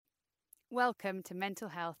Welcome to Mental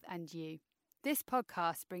Health and You. This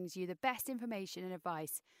podcast brings you the best information and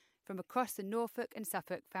advice from across the Norfolk and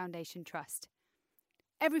Suffolk Foundation Trust.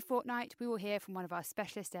 Every fortnight we will hear from one of our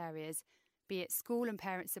specialist areas, be it school and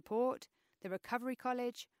parent support, the Recovery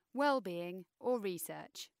College, wellbeing or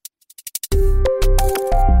research.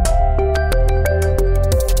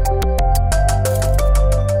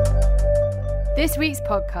 This week's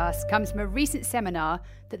podcast comes from a recent seminar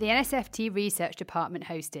that the NSFT Research Department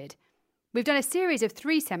hosted. We've done a series of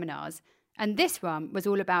 3 seminars, and this one was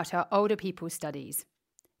all about our older people's studies.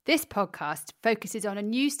 This podcast focuses on a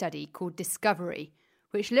new study called Discovery,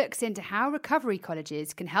 which looks into how recovery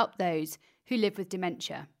colleges can help those who live with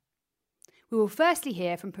dementia. We will firstly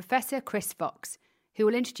hear from Professor Chris Fox, who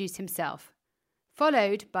will introduce himself,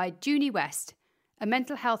 followed by Junie West, a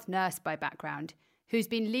mental health nurse by background, who's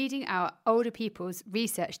been leading our older people's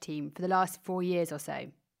research team for the last 4 years or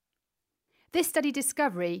so. This study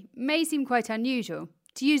Discovery may seem quite unusual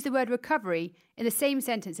to use the word recovery in the same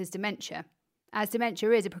sentence as dementia, as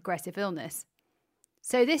dementia is a progressive illness.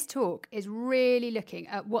 So this talk is really looking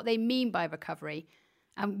at what they mean by recovery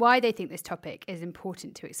and why they think this topic is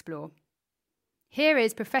important to explore. Here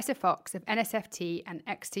is Professor Fox of NSFT and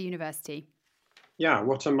Exeter University. Yeah,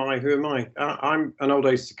 what am I? Who am I? I'm an old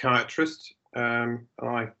age psychiatrist.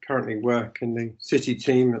 I currently work in the city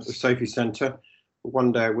team at the Sophie Centre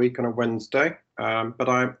 1 day a week on a Wednesday, but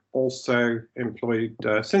I'm also employed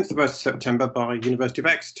since the 1st of September by University of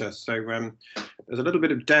Exeter. So there's a little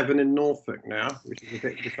bit of Devon in Norfolk now, which is a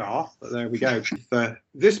bit bizarre, but there we go.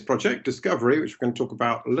 This project, Discovery, which we're going to talk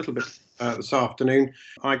about a little bit this afternoon,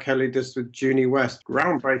 I co-lead this with Junie West.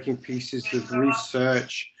 Groundbreaking pieces of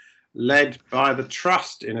research led by the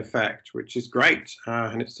Trust, in effect, which is great,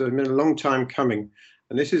 and it's been a long time coming.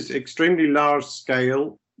 And this is extremely large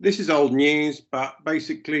scale. This is old news, but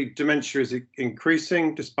basically dementia is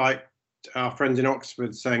increasing, despite our friends in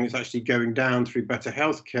Oxford saying it's actually going down through better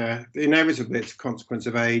healthcare. Inevitably, it's a consequence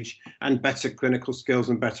of age and better clinical skills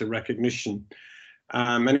and better recognition.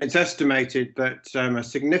 And it's estimated that a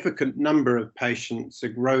significant number of patients are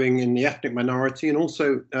growing in the ethnic minority and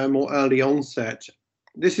also more early onset.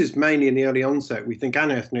 This is mainly in the early onset, we think, an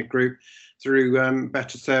ethnic group, through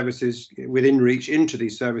better services within reach into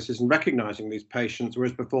these services and recognising these patients,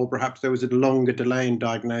 whereas before perhaps there was a longer delay in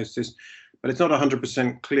diagnosis, but it's not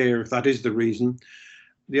 100% clear if that is the reason.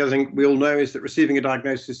 The other thing we all know is that receiving a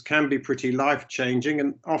diagnosis can be pretty life-changing,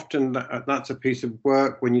 and often that's a piece of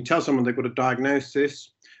work. When you tell someone they've got a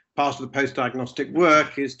diagnosis, part of the post-diagnostic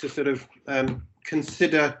work is to sort of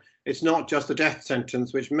consider it's not just a death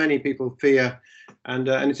sentence, which many people fear. And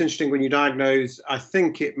it's interesting when you diagnose, I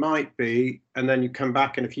think it might be, and then you come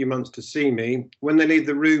back in a few months to see me. When they leave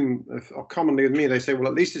the room, or commonly with me, they say, well,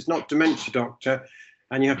 at least it's not dementia, doctor.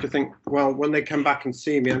 And you have to think, well, when they come back and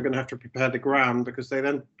see me, I'm going to have to prepare the ground, because they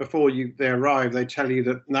then, before they arrive, they tell you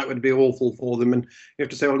that that would be awful for them. And you have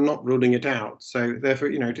to say, well, I'm not ruling it out. So therefore,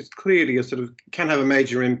 it's clearly a sort of, can have a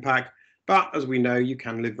major impact. But as we know, you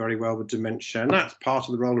can live very well with dementia, and that's part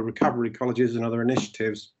of the role of recovery colleges and other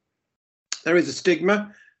initiatives. There is a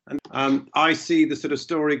stigma, and I see the sort of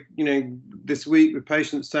story, this week with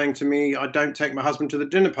patients saying to me, I don't take my husband to the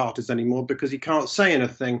dinner parties anymore because he can't say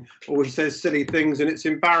anything, or he says silly things and it's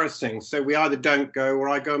embarrassing. So we either don't go or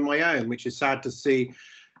I go on my own, which is sad to see.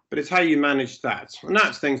 But it's how you manage that. And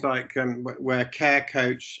that's things like where Care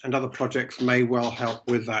Coach and other projects may well help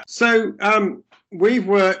with that. So we've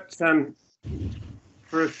worked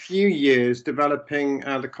for a few years developing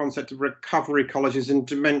the concept of recovery colleges in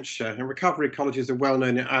dementia. And recovery colleges are well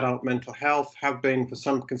known in adult mental health, have been for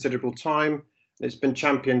some considerable time. It's been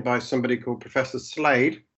championed by somebody called Professor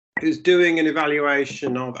Slade, who's doing an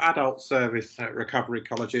evaluation of adult service at recovery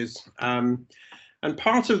colleges. And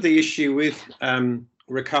part of the issue with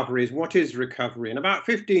recovery is, what is recovery? And about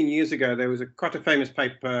 15 years ago, there was quite a famous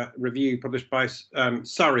paper review published by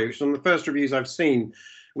Surrey, which is one of the first reviews I've seen,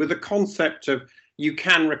 with the concept of you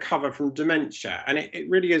can recover from dementia. And it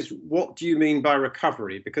really is, what do you mean by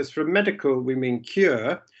recovery? Because for medical, we mean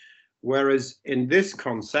cure, whereas in this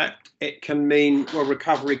concept, it can mean, well,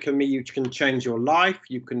 recovery can mean you can change your life,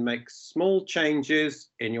 you can make small changes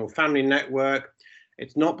in your family network.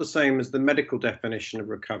 It's not the same as the medical definition of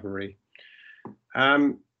recovery.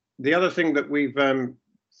 The other thing that we've drawn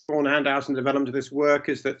a hand out in the development of this work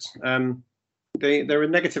is that there are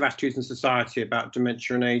negative attitudes in society about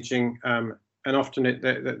dementia and aging, and often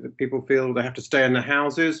that people feel they have to stay in their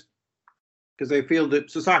houses because they feel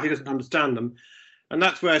that society doesn't understand them. And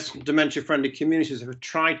that's where dementia-friendly communities have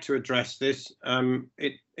tried to address this.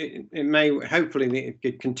 It may, hopefully,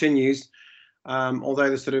 it continues,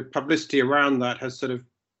 although the sort of publicity around that has sort of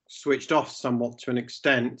switched off somewhat to an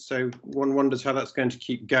extent. So one wonders how that's going to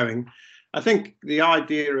keep going. I think the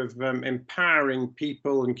idea of empowering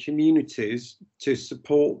people and communities to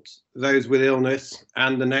support those with illness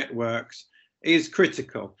and the networks is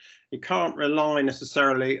critical. You can't rely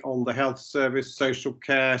necessarily on the health service, social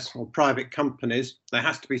care, or private companies. There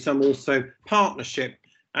has to be some also partnership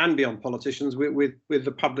and beyond politicians with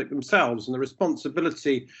the public themselves, and the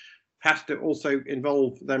responsibility has to also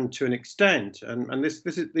involve them to an extent. And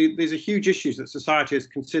these are huge issues that society is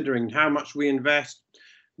considering: how much we invest,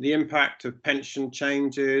 the impact of pension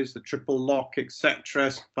changes, the triple lock,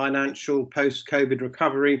 etc., financial post-COVID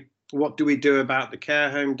recovery. What do we do about the care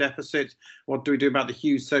home deficit? What do we do about the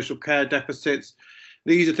huge social care deficits?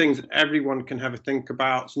 These are things that everyone can have a think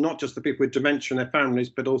about, not just the people with dementia and their families,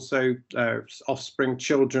 but also offspring,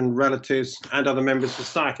 children, relatives, and other members of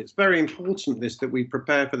society. It's very important that we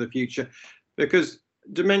prepare for the future, because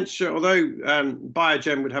dementia, although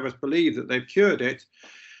Biogen would have us believe that they've cured it,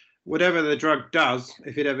 whatever the drug does,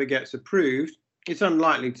 if it ever gets approved, it's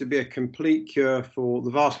unlikely to be a complete cure for the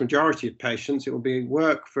vast majority of patients. It will be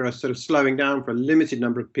work for a sort of slowing down for a limited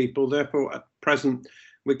number of people. Therefore, at present,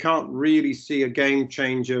 we can't really see a game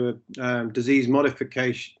changer disease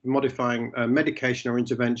modifying medication or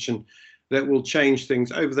intervention that will change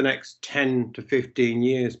things over the next 10 to 15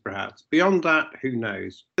 years, perhaps. Beyond that, who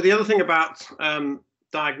knows? The other thing about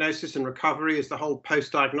diagnosis and recovery is the whole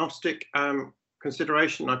post-diagnostic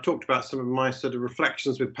consideration. I talked about some of my sort of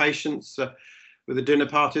reflections with patients, with the dinner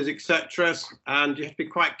parties, etc. And you have to be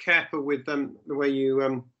quite careful with the way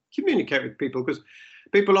you communicate with people, because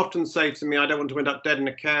people often say to me, I don't want to end up dead in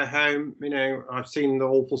a care home. You know, I've seen the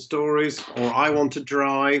awful stories, or I want to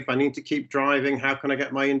drive, I need to keep driving, how can I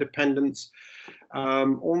get my independence?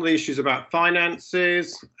 All the issues about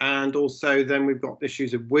finances, and also then we've got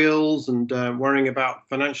issues of wills and worrying about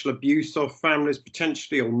financial abuse of families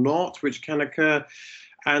potentially or not, which can occur.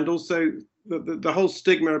 And also the whole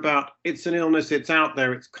stigma about it's an illness, it's out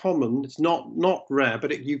there, it's common, it's not rare,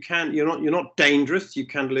 but you're not dangerous. You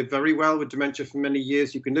can live very well with dementia for many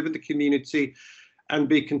years. You can live in the community and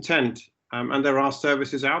be content. And there are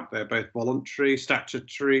services out there, both voluntary,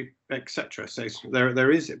 statutory, etc. So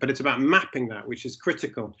there is it, but it's about mapping that, which is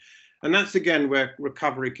critical. And that's again where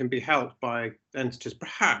recovery can be helped by entities,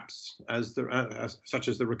 perhaps such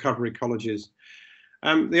as the recovery colleges.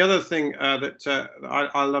 The other thing that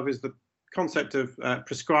I love is the concept of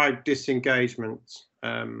prescribed disengagement.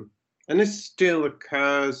 And this still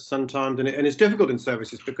occurs sometimes, and it's difficult in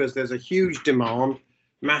services because there's a huge demand,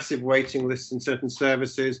 massive waiting lists in certain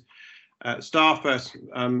services. Staff are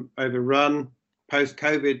overrun.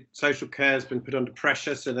 Post-COVID, social care has been put under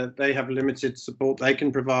pressure so that they have limited support they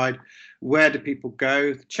can provide. Where do people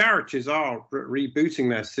go? The charities are rebooting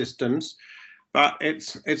their systems, but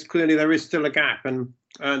it's clearly there is still a gap. And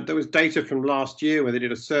there was data from last year where they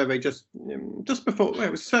did a survey just before, well,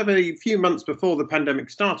 it was a survey a few months before the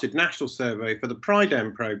pandemic started, national survey for the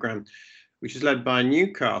PRIDEM programme, which is led by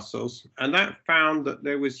Newcastle's, and that found that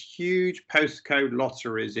there was huge postcode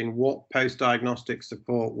lotteries in what post-diagnostic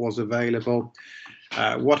support was available.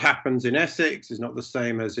 What happens in Essex is not the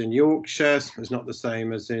same as in Yorkshire, it's not the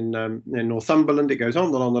same as in Northumberland. It goes on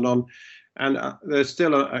and on and on. And there's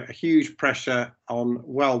still a huge pressure on,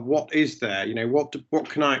 well, what is there? You know, what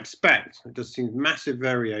can I expect? It does seem massive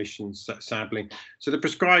variations, sadly. So the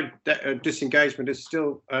prescribed disengagement is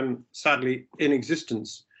still sadly in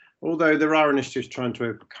existence, although there are initiatives trying to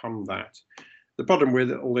overcome that. The problem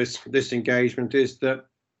with all this disengagement is that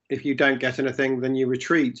if you don't get anything, then you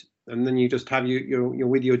retreat, and then you just have you're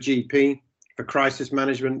with your GP for crisis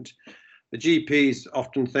management. The GPs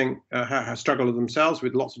often struggle themselves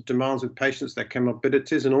with lots of demands with patients, their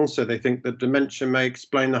comorbidities, and also they think that dementia may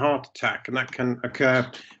explain the heart attack, and that can occur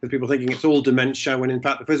with people thinking it's all dementia when in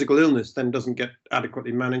fact the physical illness then doesn't get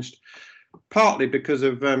adequately managed, partly because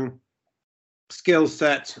of skill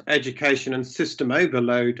set, education, and system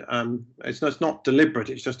overload. It's not deliberate,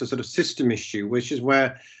 it's just a sort of system issue, which is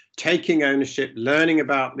where taking ownership, learning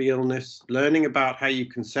about the illness, learning about how you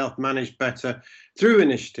can self-manage better through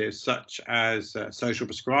initiatives such as social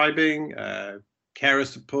prescribing, carer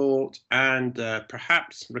support, and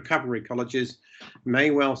perhaps recovery colleges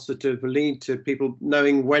may well sort of lead to people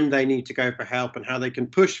knowing when they need to go for help and how they can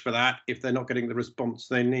push for that if they're not getting the response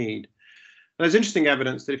they need. There's interesting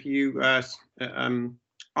evidence that if you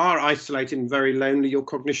are isolated and very lonely, your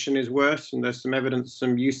cognition is worse. And there's some evidence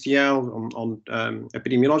from UCL on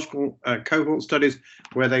epidemiological cohort studies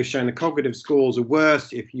where they've shown the cognitive scores are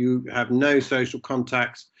worse if you have no social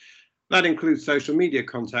contacts. That includes social media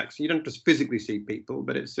contacts. You don't just physically see people,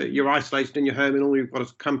 but it's you're isolated in your home and all you've got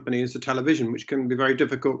as company is the television, which can be very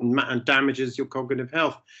difficult and damages your cognitive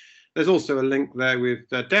health. There's also a link there with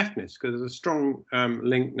deafness, because there's a strong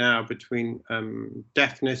link now between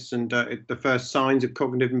deafness and the first signs of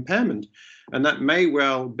cognitive impairment. And that may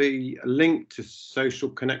well be linked to social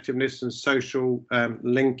connectiveness and social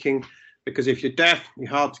linking, because if you're deaf,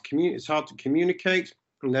 it's hard to communicate.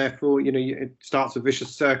 And therefore, it starts a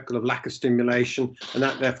vicious circle of lack of stimulation, and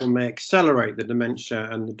that therefore may accelerate the dementia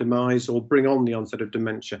and the demise or bring on the onset of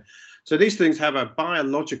dementia. So these things have a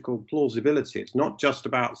biological plausibility. It's not just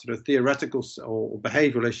about sort of theoretical or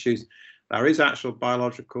behavioral issues. There is actual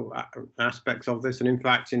biological aspects of this. And in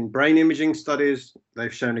fact, in brain imaging studies,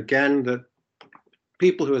 they've shown again that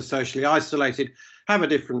people who are socially isolated have a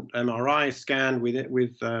different MRI scan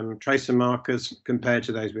with tracer markers compared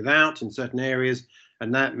to those without in certain areas.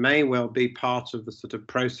 And that may well be part of the sort of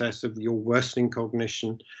process of your worsening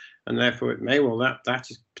cognition. And therefore, it may well that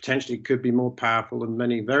potentially could be more powerful than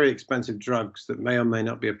many very expensive drugs that may or may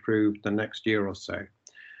not be approved the next year or so.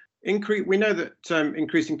 We know that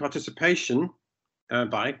increasing participation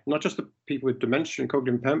by not just the people with dementia and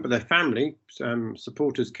cognitive impairment, but their family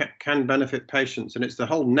supporters can benefit patients. And it's the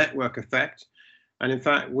whole network effect. And in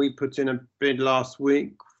fact, we put in a bid last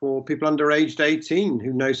week for people under aged 18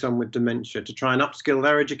 who know someone with dementia to try and upskill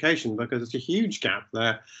their education, because there's a huge gap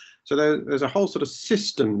there. So there's a whole sort of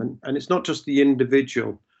system, and it's not just the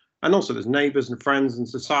individual. And also there's neighbours and friends and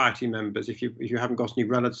society members if you haven't got any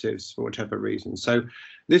relatives for whatever reason. So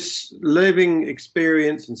this living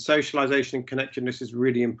experience and socialisation and connectedness is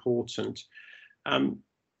really important.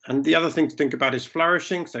 And the other thing to think about is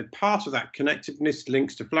flourishing. So part of that connectedness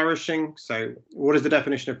links to flourishing. So what is the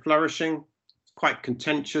definition of flourishing? It's quite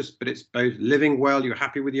contentious, but it's both living well, you're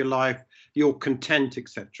happy with your life, you're content,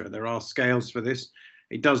 etc. There are scales for this.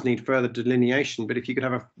 It does need further delineation, but if you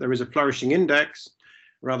could there is a flourishing index,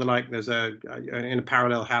 rather like there's in a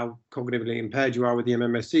parallel how cognitively impaired you are with the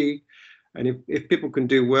MMSE. And if people can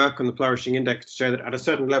do work on the flourishing index to show that at a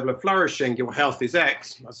certain level of flourishing, your health is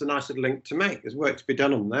X, that's a nice little link to make. There's work to be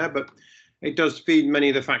done on there, but it does feed many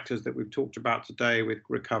of the factors that we've talked about today with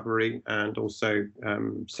recovery and also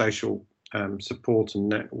social support and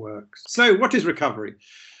networks. So what is recovery?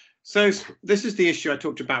 So this is the issue I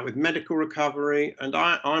talked about with medical recovery, and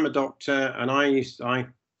I'm a doctor, and I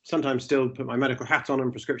sometimes still put my medical hat on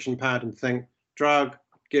and prescription pad and think, drug,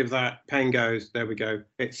 give that, pain goes, there we go,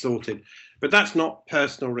 it's sorted. But that's not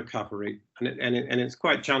personal recovery, and it's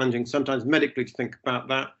quite challenging sometimes medically to think about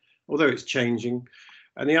that, although it's changing.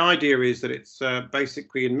 And the idea is that it's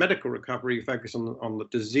basically in medical recovery, you focus on the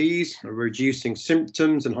disease, reducing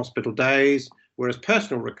symptoms and hospital days, whereas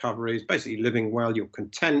personal recovery is basically living well, you're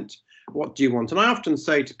content. What do you want? And I often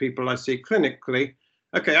say to people I see clinically,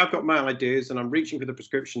 okay, I've got my ideas and I'm reaching for the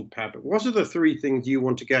prescription pad, but what are the 3 things you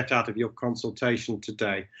want to get out of your consultation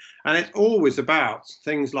today? And it's always about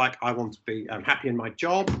things like, I want to be happy in my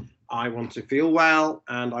job, I want to feel well,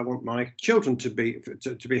 and I want my children to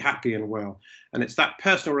be happy and well. And it's that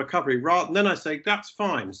personal recovery. Rather than I say, that's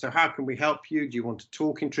fine. So how can we help you? Do you want a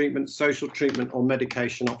talking treatment, social treatment, or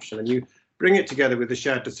medication option? And you bring it together with the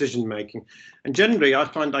shared decision making. And generally, I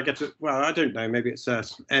find I get to, well, I don't know, maybe it's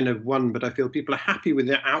N of 1, but I feel people are happy with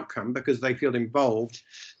their outcome because they feel involved,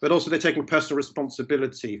 but also they're taking personal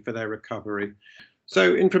responsibility for their recovery.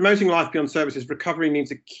 So in promoting life beyond services, recovery needs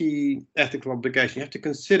a key ethical obligation. You have to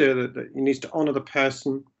consider that it needs to honour the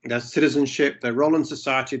person, their citizenship, their role in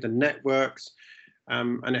society, the networks,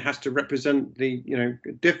 and it has to represent the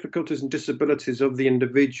difficulties and disabilities of the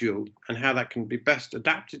individual and how that can be best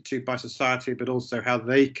adapted to by society, but also how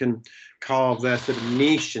they can carve their sort of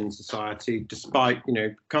niche in society, despite,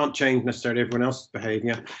 can't change necessarily everyone else's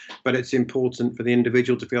behaviour, but it's important for the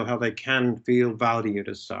individual to feel how they can feel valued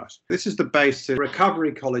as such. This is the basic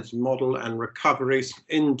recovery college model and recoveries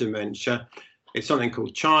in dementia. It's something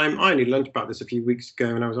called CHIME. I only learnt about this a few weeks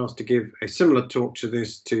ago, and I was asked to give a similar talk to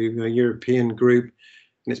this to a European group.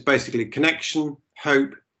 And it's basically connection,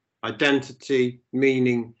 hope, identity,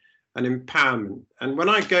 meaning, and empowerment. And when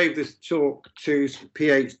I gave this talk to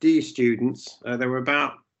PhD students, there were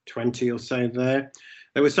about 20 or so there.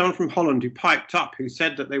 There was someone from Holland who piped up, who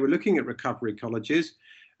said that they were looking at recovery colleges,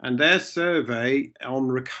 and their survey on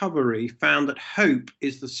recovery found that hope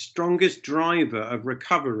is the strongest driver of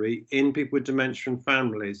recovery in people with dementia and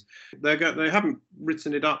families. They haven't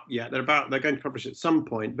written it up yet. They're going to publish it at some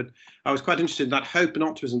point, but I was quite interested in that hope and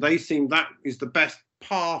optimism. They seem that is the best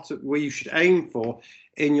part of where you should aim for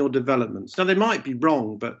in your developments. Now, they might be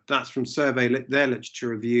wrong, but that's from their literature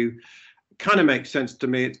review. kind of makes sense to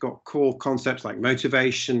me. It's got core concepts like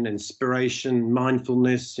motivation, inspiration,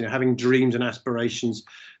 mindfulness, having dreams and aspirations.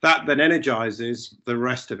 That then energizes the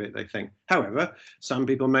rest of it, they think. However, some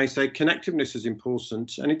people may say connectiveness is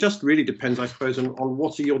important, and it just really depends, I suppose, on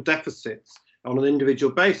what are your deficits on an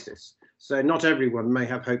individual basis. So not everyone may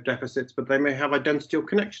have hope deficits, but they may have identity or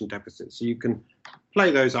connection deficits. So you can play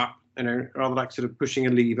those up, rather like sort of pushing a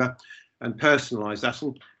lever and personalize that.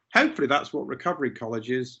 And hopefully that's what recovery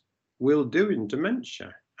colleges will do in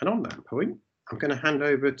dementia. And on that point, I'm going to hand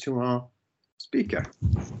over to our speaker.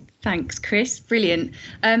 Thanks, Chris. Brilliant.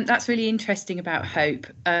 That's really interesting about hope.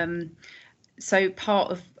 So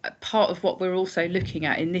part of what we're also looking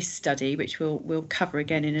at in this study, which we'll cover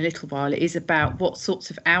again in a little while, is about what sorts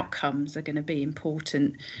of outcomes are going to be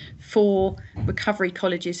important for recovery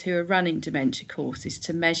colleges who are running dementia courses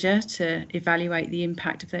to measure, to evaluate the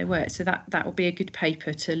impact of their work. So that will be a good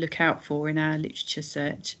paper to look out for in our literature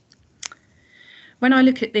search. When I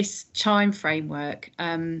look at this CHIME framework,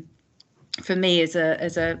 for me as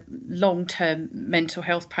a long-term mental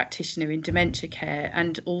health practitioner in dementia care,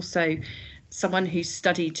 and also someone who's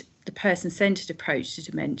studied the person-centred approach to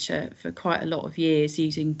dementia for quite a lot of years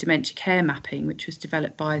using dementia care mapping, which was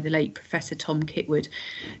developed by the late Professor Tom Kitwood,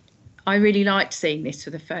 I really liked seeing this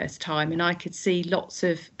for the first time, and I could see lots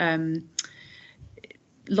of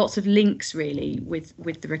links really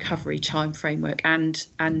with the recovery CHIME framework and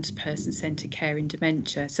person-centred care in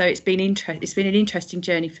dementia. So it's been an interesting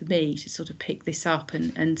journey for me to sort of pick this up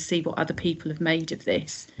and see what other people have made of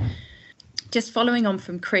this. Just following on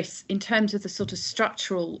from Chris, in terms of the sort of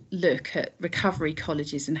structural look at recovery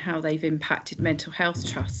colleges and how they've impacted mental health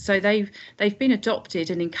trusts. So they've been adopted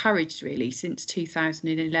and encouraged really since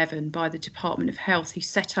 2011 by the Department of Health, who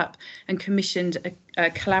set up and commissioned a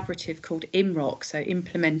collaborative called IMROC, so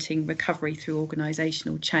Implementing Recovery Through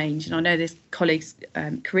Organisational Change. And I know there's colleagues,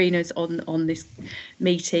 Karina's on this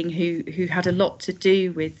meeting, who had a lot to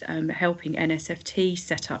do with helping NSFT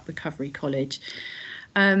set up Recovery College.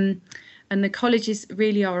 And the colleges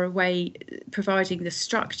really are a way, providing the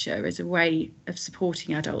structure as a way of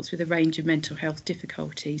supporting adults with a range of mental health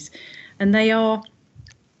difficulties. And they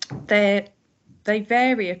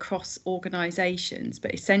vary across organisations,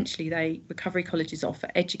 but essentially recovery colleges offer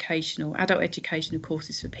adult educational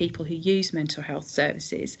courses for people who use mental health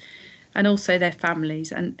services, and also their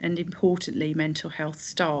families, and importantly mental health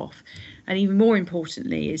staff. And even more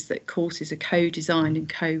importantly is that courses are co-designed and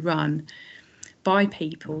co-run by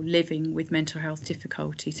people living with mental health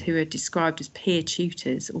difficulties who are described as peer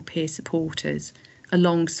tutors or peer supporters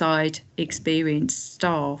alongside experienced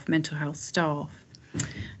staff, mental health staff.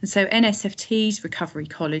 And so NSFT's Recovery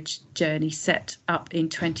College journey, set up in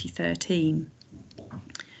 2013,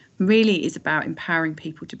 really is about empowering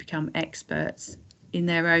people to become experts in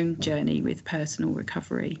their own journey with personal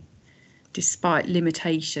recovery, despite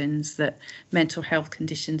limitations that mental health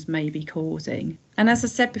conditions may be causing. And as I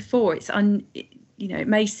said before, it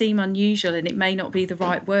may seem unusual, and it may not be the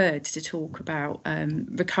right words to talk about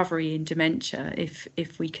recovery in dementia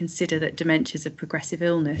if we consider that dementia is a progressive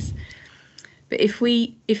illness. But if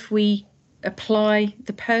we apply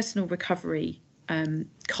the personal recovery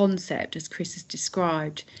concept, as Chris has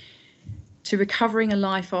described, to recovering a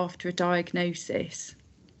life after a diagnosis,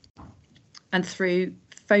 and through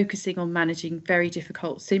focusing on managing very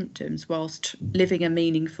difficult symptoms whilst living a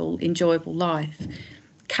meaningful, enjoyable life,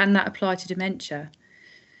 can that apply to dementia?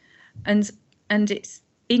 And it's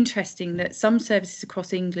interesting that some services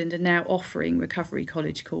across England are now offering recovery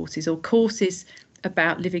college courses, or courses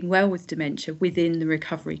about living well with dementia within the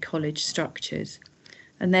recovery college structures.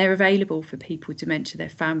 And they're available for people with dementia, their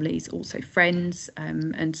families, also friends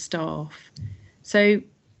and staff. So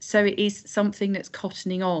it is something that's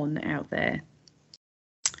cottoning on out there.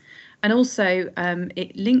 And also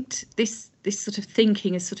it linked, this sort of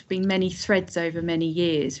thinking has sort of been many threads over many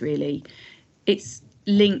years, really. It's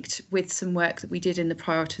linked with some work that we did in the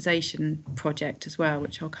prioritisation project as well,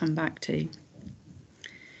 which I'll come back to.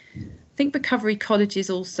 I think recovery colleges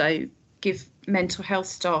also give mental health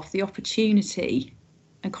staff the opportunity,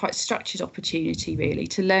 and quite structured opportunity really,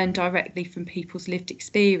 to learn directly from people's lived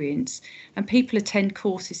experience. And people attend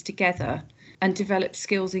courses together and develop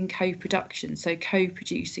skills in co-production, so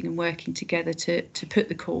co-producing and working together to put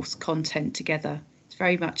the course content together. It's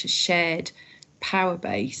very much a shared power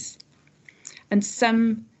base. And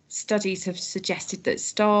some studies have suggested that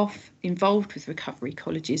staff involved with recovery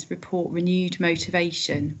colleges report renewed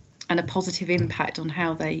motivation and a positive impact on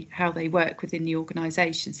how they work within the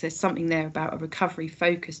organisation. So there's something there about a recovery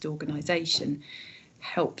focused organisation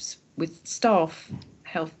helps with staff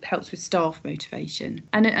helps with staff motivation.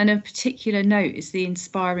 And a particular note is the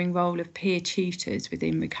inspiring role of peer tutors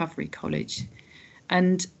within Recovery College,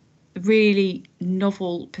 and really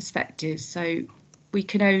novel perspectives. So we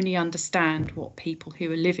can only understand what people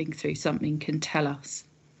who are living through something can tell us.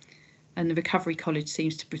 And the Recovery College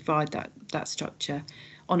seems to provide that structure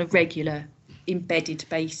on a regular, embedded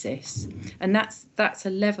basis. And that's a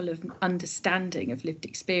level of understanding of lived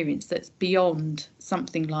experience that's beyond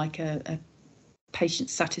something like a patient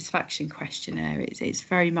satisfaction questionnaire. It's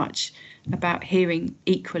very much about hearing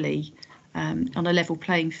equally on a level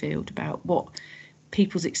playing field about what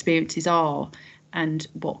people's experiences are and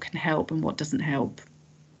what can help and what doesn't help.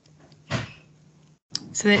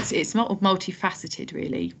 So it's not multifaceted,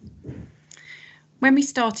 really. When we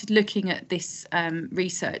started looking at this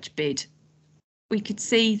research bid, we could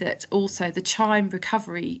see that also the CHIME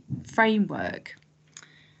recovery framework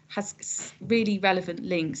has really relevant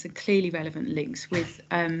links and clearly relevant links with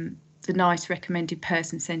the NICE recommended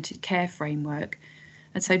person-centred care framework.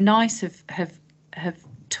 And so NICE have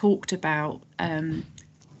talked about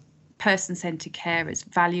person-centred care as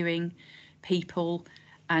valuing people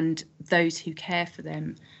and those who care for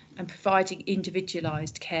them and providing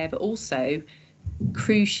individualised care, but also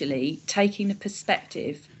crucially taking the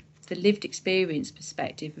perspective, the lived experience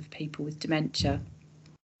perspective of people with dementia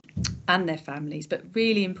and their families, but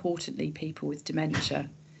really importantly people with dementia.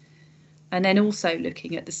 And then also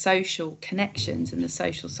looking at the social connections and the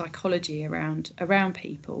social psychology around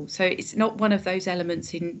people. So it's not one of those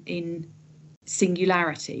elements in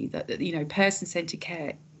singularity that you know, person-centred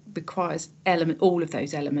care requires all of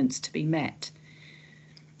those elements to be met.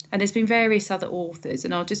 And there's been various other authors,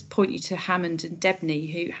 and I'll just point you to Hammond and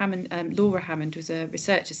Debney, Laura Hammond was a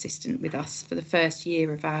research assistant with us for the first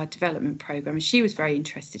year of our development programme, and she was very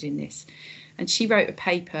interested in this. And she wrote a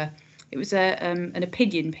paper. It was an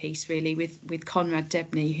opinion piece, really, with Conrad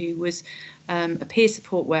Debney, who was a peer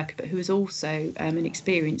support worker, but who was also an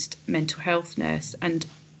experienced mental health nurse and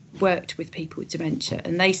worked with people with dementia.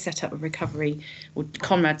 And they set up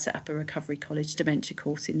Conrad set up a Recovery College dementia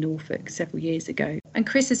course in Norfolk several years ago. And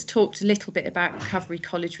Chris has talked a little bit about Recovery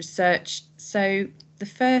College research. So the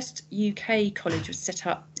first UK college was set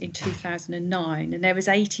up in 2009, and there was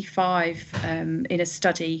 85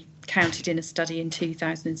 counted in a study in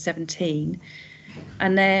 2017,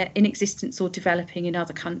 and they're in existence or developing in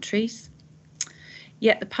other countries.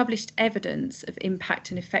 Yet the published evidence of impact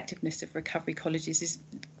and effectiveness of recovery colleges is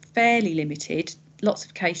fairly limited. Lots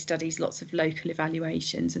of case studies, lots of local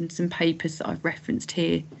evaluations, and some papers that I've referenced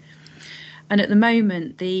here. And at the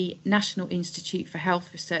moment, the National Institute for Health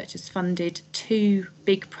Research has funded 2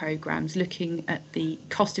 big programmes looking at the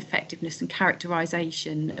cost effectiveness and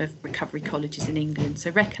characterisation of recovery colleges in England.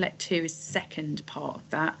 So Recollect 2 is the second part of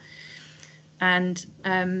that. And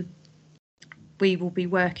we will be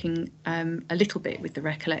working a little bit with the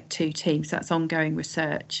Recollect 2 team, so that's ongoing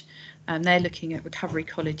research. They're looking at recovery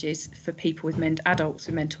colleges for people with adults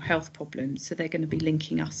with mental health problems, so they're going to be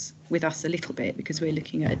linking with us a little bit because we're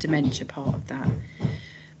looking at a dementia part of that.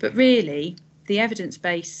 But really, the evidence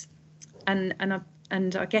base and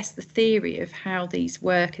I guess the theory of how these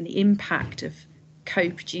work and the impact of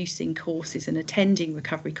co-producing courses and attending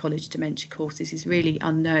recovery college dementia courses is really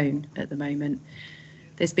unknown at the moment.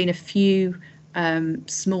 There's been a few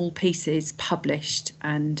small pieces published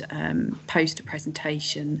and poster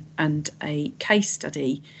presentation and a case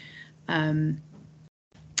study, but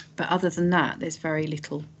other than that there's very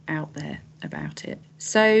little out there about it.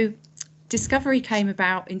 So Discovery came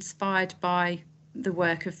about inspired by the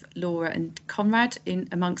work of Laura and Conrad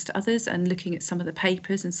amongst others, and looking at some of the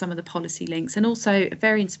papers and some of the policy links, and also a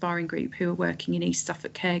very inspiring group who are working in East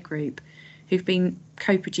Suffolk Care Group, who've been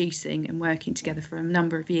co-producing and working together for a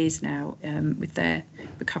number of years now with their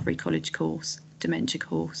Recovery College course, dementia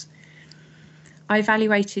course. I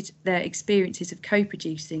evaluated their experiences of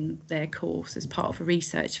co-producing their course as part of a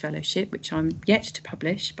research fellowship, which I'm yet to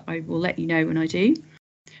publish, but I will let you know when I do.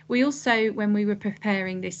 We also, when we were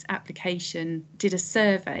preparing this application, did a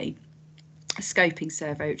survey, a scoping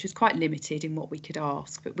survey, which was quite limited in what we could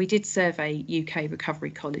ask, but we did survey UK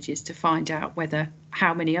recovery colleges to find out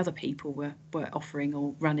how many other people were offering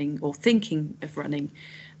or running or thinking of running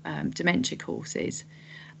dementia courses.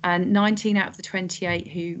 And 19 out of the 28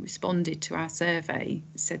 who responded to our survey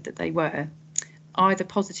said that they were either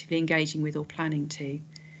positively engaging with or planning to.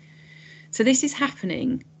 So this is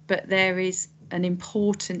happening, but there is an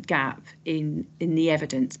important gap in the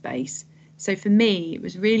evidence base. So for me, it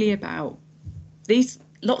was really about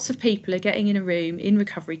lots of people are getting in a room in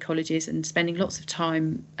recovery colleges and spending lots of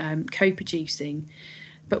time co-producing,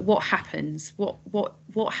 but what happens? What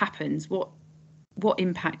happens? What what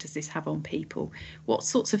impact does this have on people? What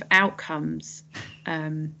sorts of outcomes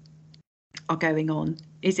are going on?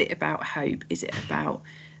 Is it about hope? Is it about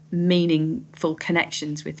meaningful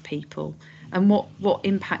connections with people? And what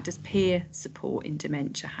impact does peer support in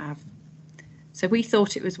dementia have? So we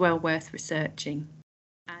thought it was well worth researching.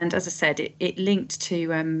 And as I said, it linked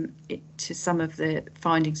to some of the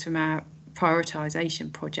findings from our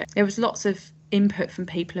prioritisation project. There was lots of input from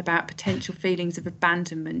people about potential feelings of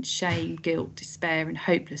abandonment, shame, guilt, despair and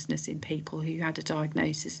hopelessness in people who had a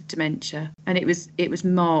diagnosis of dementia. And it was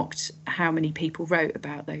marked how many people wrote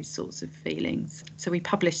about those sorts of feelings. So we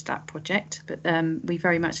published that project, but we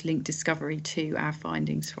very much linked discovery to our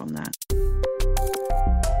findings from that.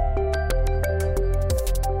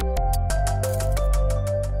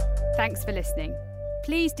 Thanks for listening.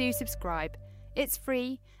 Please do subscribe. It's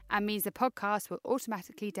free and means the podcast will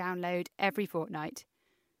automatically download every fortnight.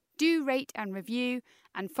 Do rate and review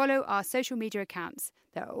and follow our social media accounts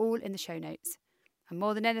that are all in the show notes. And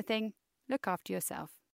more than anything, look after yourself.